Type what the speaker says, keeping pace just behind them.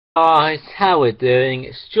Guys, how we're doing?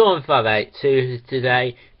 It's John582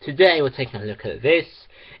 today. Today we're taking a look at this.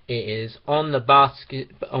 It is on the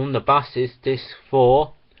buses disc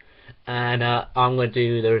 4, and I'm going to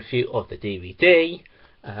do the review of the DVD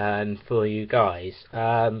for you guys.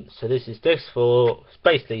 So this is disc 4. It's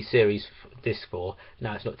basically series disc 4.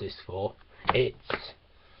 No, it's not disc 4. It's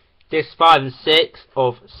disc 5 and 6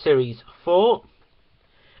 of series 4.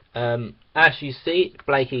 As you see,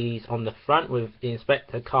 Blakey's on the front with the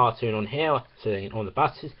Inspector cartoon on here, sitting on the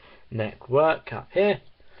buses. Network up here.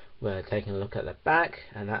 We're taking a look at the back,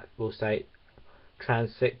 and that will say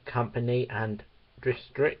Transit Company and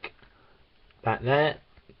District back there.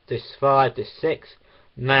 Disc 5, Disc 6.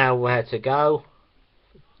 Now where to go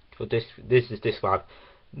for this is Disc 5.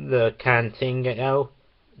 The Cantingo,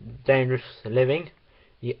 Dangerous Living.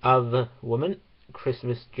 The Other Woman,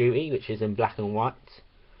 Christmas Duty, which is in black and white.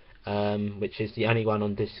 Which is the only one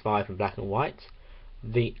on disc 5 in black and white.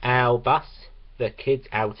 The Owl Bus, the Kids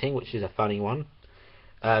Outing, which is a funny one.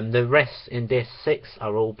 The rest in disc 6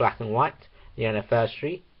 are all black and white. The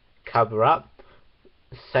Anniversary, Cover Up,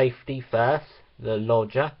 Safety First, The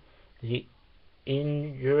Lodger, The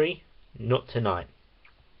Injury, Not Tonight.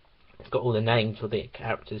 It's got all the names of the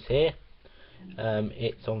characters here.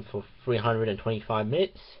 It's on for 325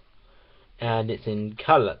 minutes, and it's in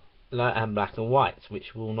colour and black and white,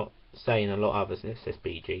 which will not say in a lot of others. It says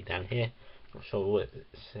BG down here. Not sure what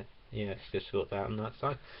it's. Yeah, it's just got that on that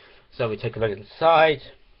side. So we take a look at the side.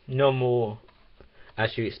 Normal,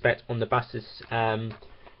 as you expect on the buses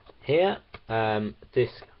here.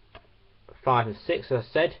 Disc 5 and 6, as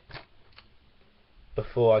I said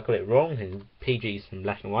before, I got it wrong. And PG's in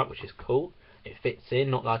black and white, which is cool. It fits in,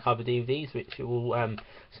 not like other DVDs, which will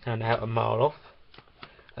stand out a mile off.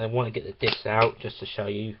 And I want to get the disc out just to show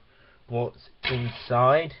you what's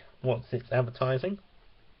inside, what's its advertising.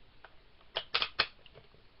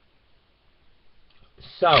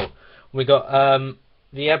 So we got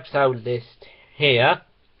the episode list here,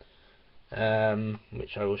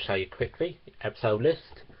 which I will show you quickly. The episode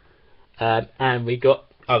list, and we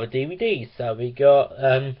got other DVDs. So we got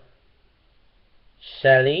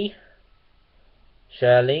Shirley.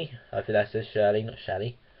 I think that says Shirley, not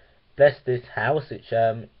Shelley. Bless This House, which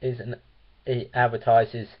it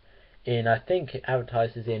advertises in, I think it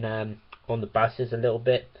advertises in on the buses a little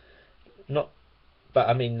bit, not, but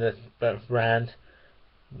I mean the brand,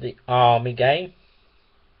 The Army Game,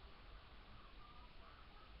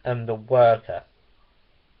 and The Worker.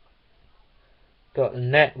 Got the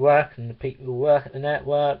network and the people who work at the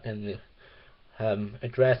network, and the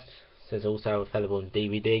address says also available on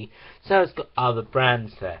DVD. So it's got other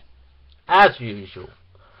brands there, as usual.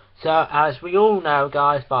 So as we all know,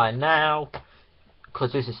 guys, by now,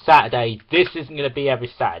 because this is Saturday, this isn't going to be every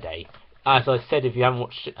Saturday. As I said, if you haven't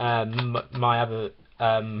watched my other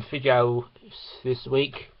video this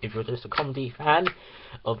week, if you're just a comedy fan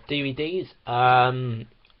of DVDs,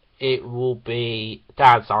 it will be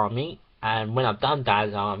Dad's Army. And when I've done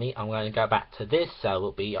Dad's Army, I'm going to go back to this. So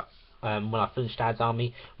it'll be when I finish Dad's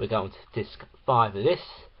Army, we're going to disc 5 of this.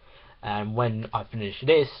 And when I finish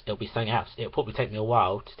this, it'll be something else. It'll probably take me a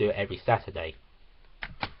while to do it every Saturday.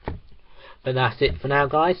 But that's it for now,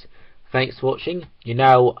 guys. Thanks for watching. You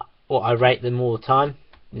know what I rate them all the time.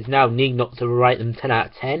 There's no need not to rate them 10 out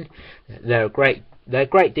of 10. They're great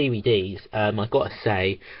DVDs. I've got to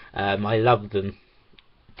say, I love them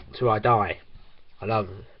till I die. I love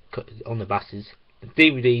on the buses.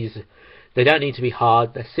 DVDs, they don't need to be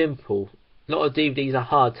hard. They're simple. A lot of DVDs are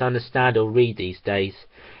hard to understand or read these days.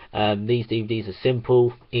 These DVDs are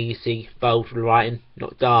simple, easy, bold writing,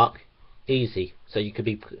 not dark, easy. So you could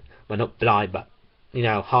be, well, not blind, but you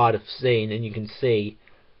know, hard of seeing, and you can see.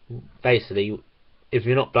 Basically, if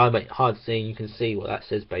you're not blind but hard of seeing, you can see what that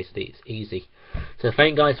says. Basically, it's easy. So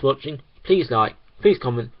thank you guys for watching. Please like, please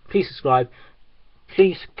comment, please subscribe.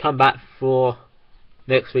 Please come back for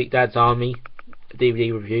next week Dad's Army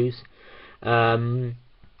DVD reviews. And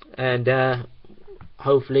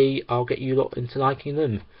hopefully I'll get you lot into liking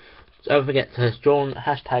them. So don't forget to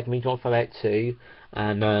hashtag me John582,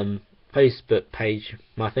 and Facebook page.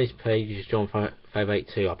 My Facebook page is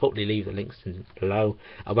John582. I'll probably leave the links below.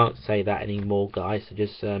 I won't say that anymore, guys. So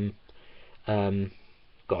just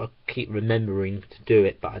gotta keep remembering to do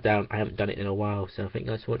it, but I haven't done it in a while. So thank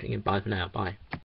you guys for watching, and bye for now. Bye.